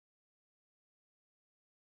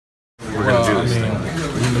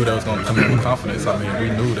knew that was going to come in with confidence. I mean, we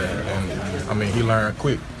knew that, and I mean, he learned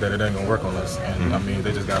quick that it ain't going to work on us. And I mean,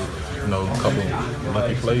 they just got, you know, a couple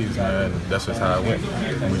lucky plays, man. That's just how it went.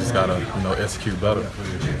 And we just got to, you know, execute better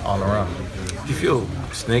all around. Do you feel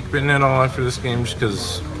snake bitten at all after this game? Just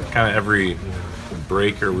because kind of every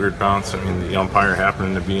break or weird bounce, I mean, the umpire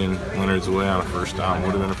happening to be in Leonard's way on a first down,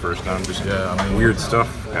 would have been a first down. Just I mean, weird stuff.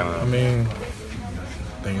 Kind of. I mean,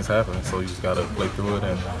 things happen, so you just got to play through it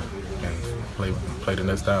and play the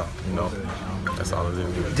next down. You know, that's all it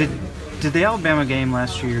is. Did the Alabama game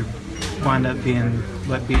last year wind up being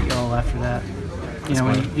what beat y'all after that? You know,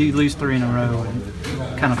 when you lose 3 in a row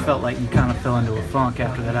and kind of felt like you kind of fell into a funk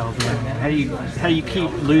after that Alabama game. How do you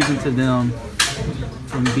keep losing to them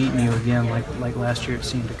from beating you again like last year it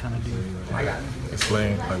seemed to kind of do?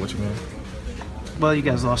 Explain, like what you mean? Well, you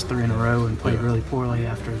guys lost 3 in a row and played really poorly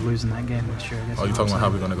after losing that game last year. I guess. Oh, you talking about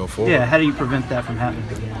how we're going to go forward? Yeah, how do you prevent that from happening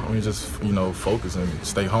again? I mean, just, you know, focus and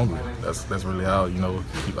stay hungry. That's really how, you know,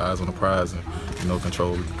 keep eyes on the prize and, you know,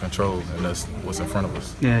 control, and that's what's in front of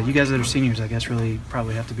us. Yeah, you guys that are seniors, I guess, really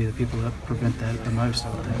probably have to be the people that prevent that the most,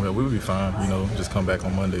 I would think. Well, we would be fine, you know, just come back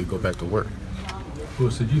on Monday, go back to work.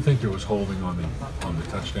 Lewis, did you think there was holding on the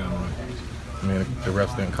touchdown run? I mean, the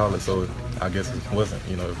refs didn't call it, so I guess it wasn't,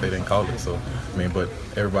 you know, if they didn't call it. So, I mean, but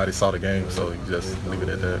everybody saw the game, so you just leave it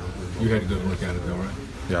at that. You had a good look at it though, right?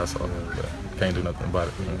 Yeah, I saw it, but can't do nothing about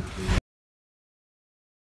it.